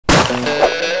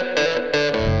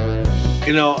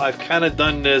You know, I've kind of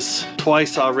done this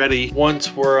twice already.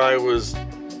 Once where I was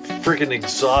freaking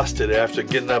exhausted after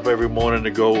getting up every morning to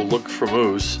go look for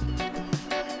moose.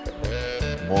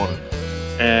 Morning.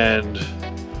 And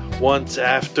once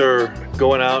after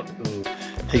going out and...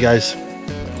 Hey guys,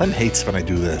 Glenn hates when I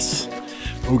do this.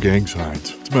 Oh, gang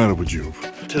signs. What's the matter with you?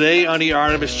 Today on the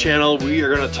Artemis channel, we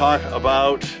are going to talk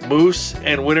about moose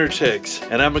and winter ticks.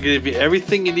 And I'm going to give you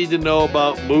everything you need to know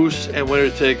about moose and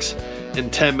winter ticks in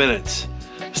 10 minutes.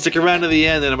 Stick around to the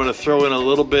end and I'm going to throw in a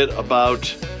little bit about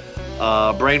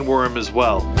brainworm as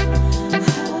well.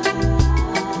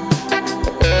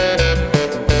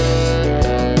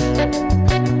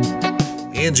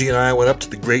 Angie and I went up to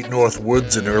the Great North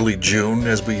Woods in early June,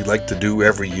 as we like to do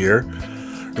every year.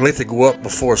 We like to go up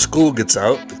before school gets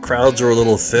out. The crowds are a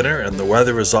little thinner and the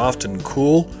weather is often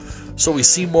cool, so we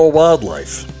see more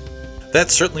wildlife.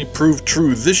 That certainly proved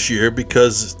true this year,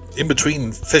 because in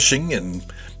between fishing and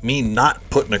me not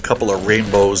putting a couple of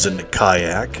rainbows in the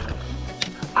kayak,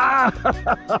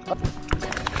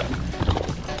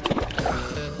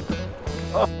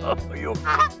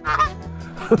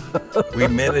 we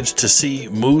managed to see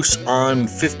moose on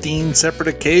 15 separate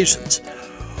occasions.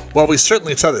 While we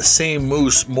certainly saw the same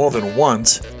moose more than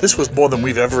once, this was more than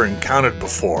we've ever encountered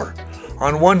before.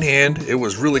 On one hand, it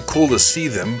was really cool to see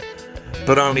them,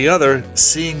 but on the other,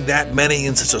 seeing that many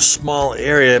in such a small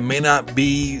area may not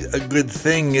be a good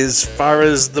thing as far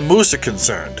as the moose are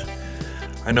concerned.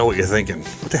 I know what you're thinking.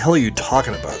 What the hell are you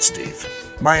talking about, Steve?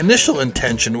 My initial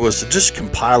intention was to just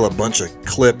compile a bunch of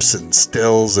clips and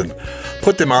stills and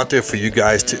put them out there for you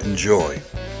guys to enjoy.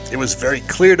 It was very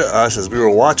clear to us as we were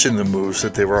watching the moose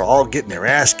that they were all getting their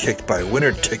ass kicked by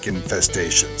winter tick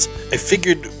infestations. I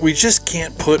figured we just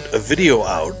can't put a video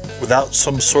out without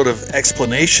some sort of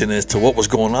explanation as to what was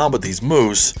going on with these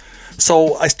moose,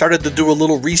 so I started to do a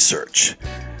little research.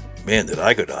 Man, did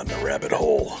I go down the rabbit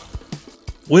hole.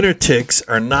 Winter ticks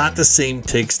are not the same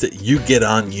ticks that you get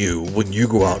on you when you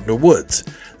go out in the woods.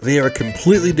 They are a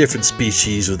completely different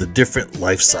species with a different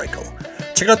life cycle.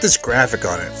 Check out this graphic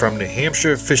on it from New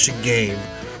Hampshire Fish and Game,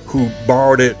 who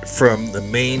borrowed it from the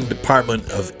Maine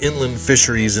Department of Inland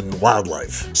Fisheries and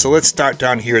Wildlife. So let's start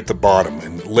down here at the bottom.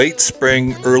 In late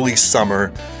spring, early summer,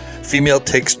 female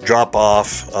ticks drop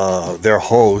off their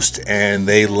host and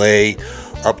they lay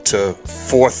up to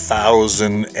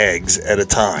 4,000 eggs at a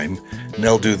time. And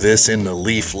they'll do this in the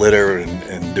leaf litter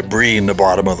and debris in the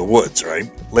bottom of the woods, right?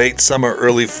 Late summer,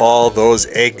 early fall, those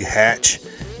eggs hatch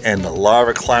and the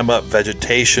larvae climb up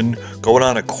vegetation, going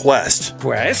on a quest.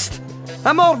 Quest?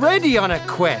 I'm already on a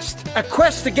quest. A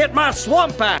quest to get my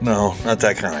swamp back. No, not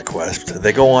that kind of quest.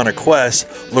 They go on a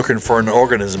quest looking for an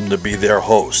organism to be their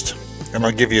host. And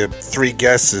I'll give you 3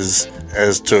 guesses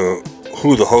as to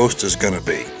who the host is going to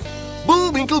be.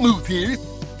 Bullwinkle Moose here.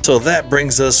 So that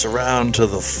brings us around to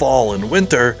the fall and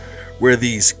winter, where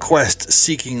these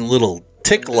quest-seeking little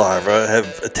tick larvae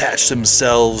have attached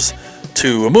themselves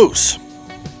to a moose.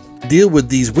 The deal with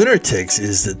these winter ticks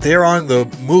is that they're on the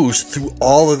moose through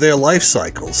all of their life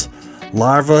cycles.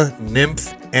 Larva,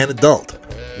 nymph, and adult.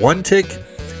 One tick,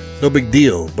 no big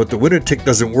deal, but the winter tick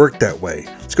doesn't work that way.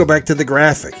 Let's go back to the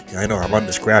graphic. I know I'm on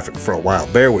this graphic for a while,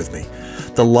 bear with me.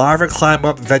 The larvae climb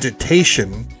up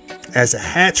vegetation as a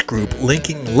hatch group,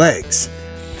 linking legs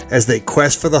as they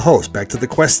quest for the host. Back to the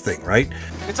quest thing, right?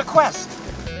 It's a quest.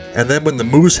 And then when the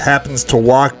moose happens to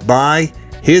walk by,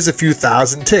 here's a few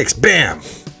thousand ticks. Bam!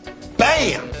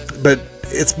 Bam! But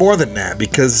it's more than that,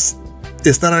 because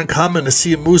it's not uncommon to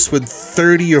see a moose with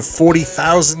 30 or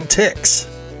 40,000 ticks.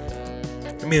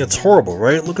 I mean, it's horrible,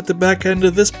 right? Look at the back end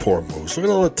of this poor moose. Look at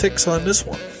all the ticks on this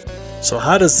one. So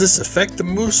how does this affect the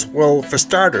moose? Well, for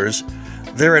starters,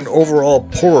 they're in overall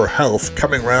poorer health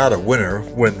coming right out of winter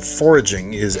when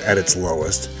foraging is at its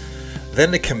lowest.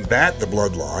 Then to combat the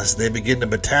blood loss, they begin to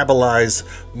metabolize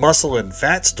muscle and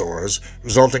fat stores,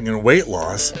 resulting in weight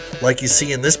loss, like you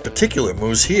see in this particular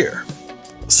moose here.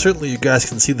 Certainly you guys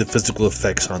can see the physical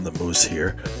effects on the moose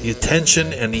here. The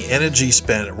attention and the energy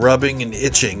spent rubbing and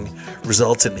itching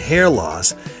results in hair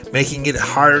loss, making it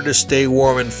harder to stay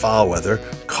warm in foul weather,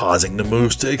 causing the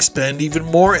moose to expend even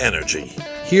more energy.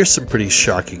 Here's some pretty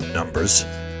shocking numbers.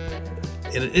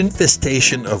 An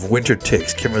infestation of winter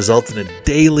ticks can result in a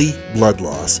daily blood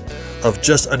loss of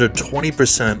just under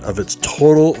 20% of its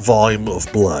total volume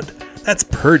of blood. That's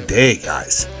per day,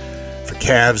 guys. For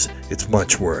calves, it's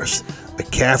much worse. A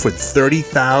calf with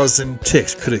 30,000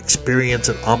 ticks could experience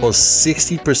an almost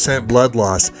 60% blood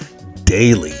loss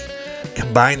daily.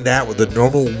 Combine that with a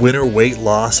normal winter weight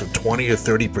loss of 20 or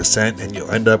 30% and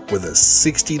you'll end up with a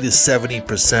 60 to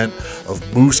 70%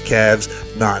 of moose calves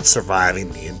not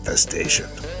surviving the infestation.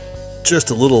 Just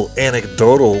a little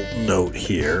anecdotal note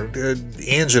here.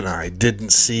 Ange and I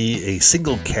didn't see a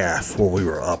single calf while we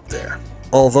were up there.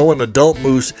 Although an adult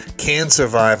moose can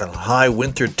survive a high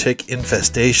winter tick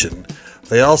infestation,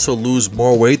 they also lose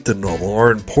more weight than normal or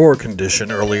are in poor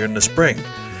condition earlier in the spring.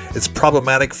 It's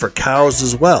problematic for cows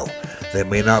as well. They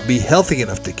may not be healthy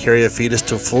enough to carry a fetus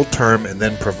to full term, and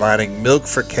then providing milk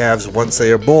for calves once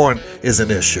they are born is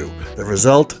an issue. The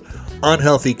result?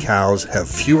 Unhealthy cows have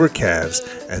fewer calves,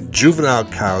 and juvenile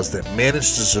cows that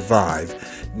manage to survive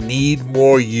need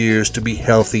more years to be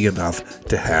healthy enough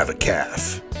to have a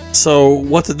calf. So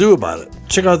what to do about it?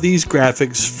 Check out these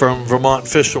graphics from Vermont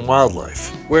Fish and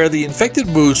Wildlife. Where the infected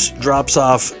moose drops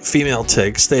off female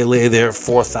ticks, they lay their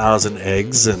 4,000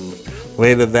 eggs, and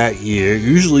later that year,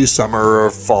 usually summer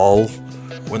or fall,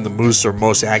 when the moose are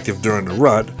most active during the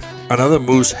rut, another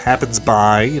moose happens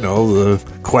by,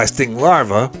 the questing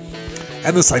larva,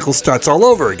 and the cycle starts all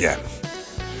over again.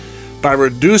 By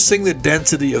reducing the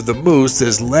density of the moose,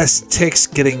 there's less ticks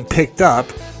getting picked up,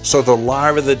 so the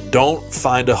larvae that don't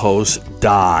find a host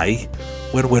die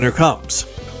when winter comes.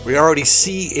 We already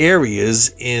see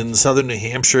areas in southern New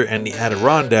Hampshire and the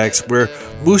Adirondacks where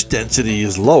moose density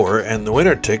is lower and the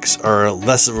winter ticks are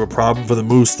less of a problem for the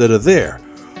moose that are there.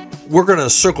 We're going to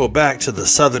circle back to the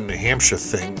southern New Hampshire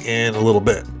thing in a little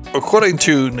bit. According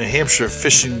to New Hampshire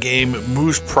Fish and Game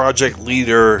Moose Project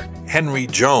leader Henry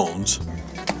Jones.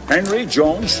 Henry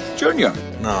Jones Jr.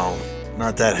 No,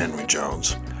 not that Henry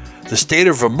Jones. The state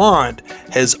of Vermont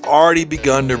has already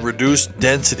begun to reduce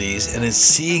densities and is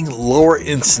seeing lower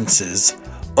instances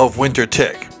of winter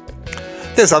tick.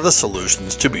 There's other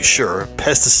solutions, to be sure.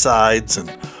 Pesticides and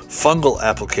fungal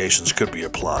applications could be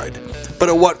applied, but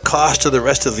at what cost to the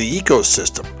rest of the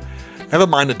ecosystem? Never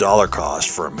mind the dollar cost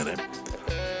for a minute.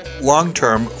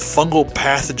 Long-term fungal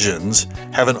pathogens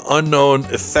have an unknown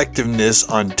effectiveness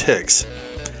on ticks.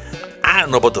 I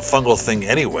don't know about the fungal thing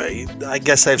anyway. I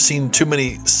guess I've seen too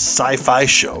many sci-fi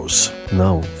shows.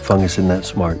 No, fungus isn't that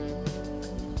smart.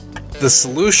 The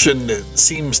solution that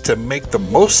seems to make the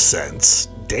most sense,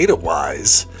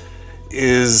 data-wise,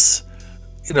 is,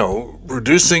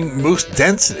 reducing moose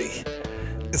density.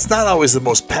 It's not always the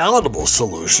most palatable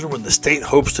solution when the state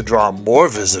hopes to draw more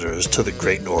visitors to the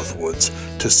Great North Woods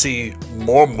to see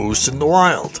more moose in the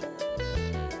wild.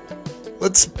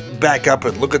 Let's back up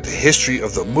and look at the history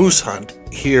of the moose hunt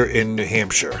here in New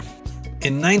Hampshire.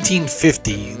 In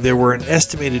 1950, there were an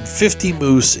estimated 50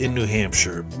 moose in New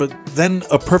Hampshire, but then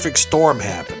a perfect storm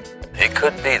happened. It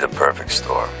could be the perfect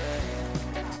storm.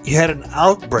 You had an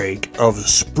outbreak of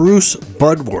spruce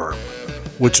budworm,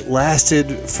 which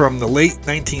lasted from the late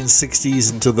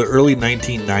 1960s until the early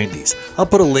 1990s. I'll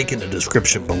put a link in the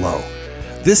description below.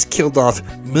 This killed off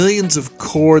millions of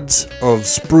cords of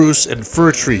spruce and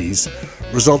fir trees,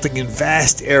 resulting in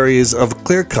vast areas of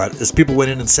clear cut as people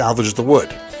went in and salvaged the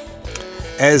wood.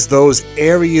 As those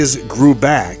areas grew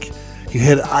back, you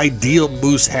had ideal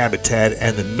moose habitat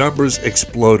and the numbers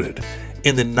exploded.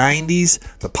 In the 90s,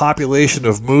 the population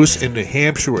of moose in New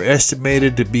Hampshire were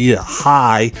estimated to be a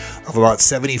high of about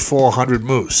 7,400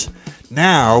 moose.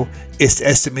 Now, it's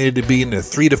estimated to be in the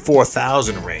 3,000 to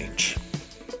 4,000 range.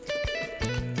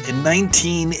 In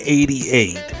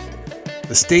 1988,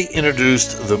 the state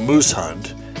introduced the moose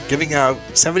hunt, giving out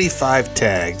 75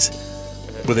 tags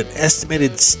with an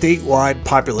estimated statewide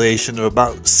population of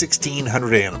about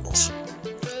 1,600 animals.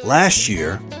 Last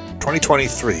year,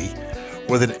 2023,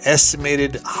 with an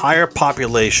estimated higher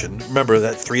population, remember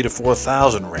that 3,000 to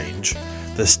 4,000 range,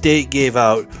 the state gave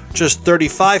out just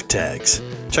 35 tags.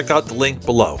 Check out the link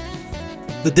below.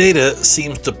 The data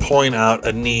seems to point out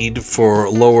a need for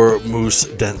lower moose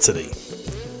density.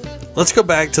 Let's go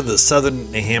back to the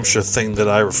southern New Hampshire thing that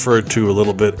I referred to a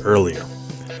little bit earlier.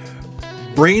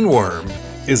 Brainworm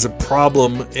is a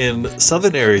problem in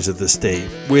southern areas of the state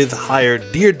with higher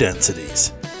deer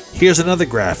densities. Here's another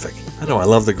graphic. I know, I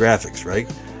love the graphics, right?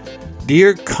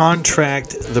 Deer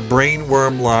contract the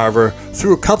brainworm larva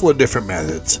through a couple of different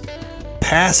methods,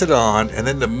 pass it on, and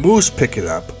then the moose pick it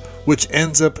up, which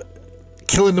ends up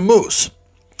killing the moose.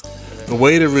 The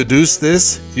way to reduce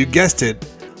this, you guessed it,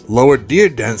 lower deer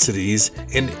densities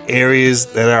in areas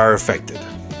that are affected.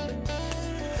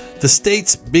 The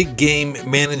state's big game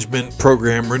management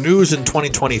program renews in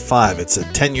 2025. It's a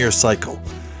 10-year cycle.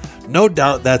 No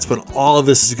doubt that's when all of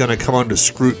this is going to come under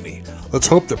scrutiny. Let's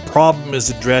hope the problem is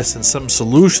addressed and some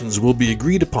solutions will be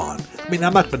agreed upon. I mean,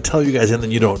 I'm not going to tell you guys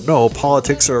anything you don't know.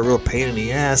 Politics are a real pain in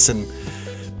the ass and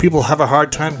people have a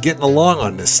hard time getting along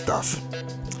on this stuff.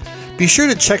 Be sure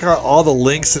to check out all the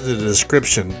links in the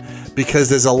description because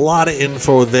there's a lot of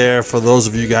info there for those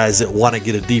of you guys that want to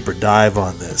get a deeper dive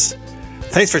on this.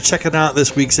 Thanks for checking out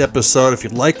this week's episode. If you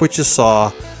like what you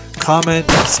saw,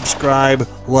 comment, subscribe,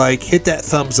 like, hit that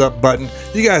thumbs up button.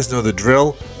 You guys know the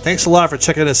drill. Thanks a lot for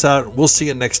checking us out. We'll see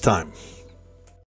you next time.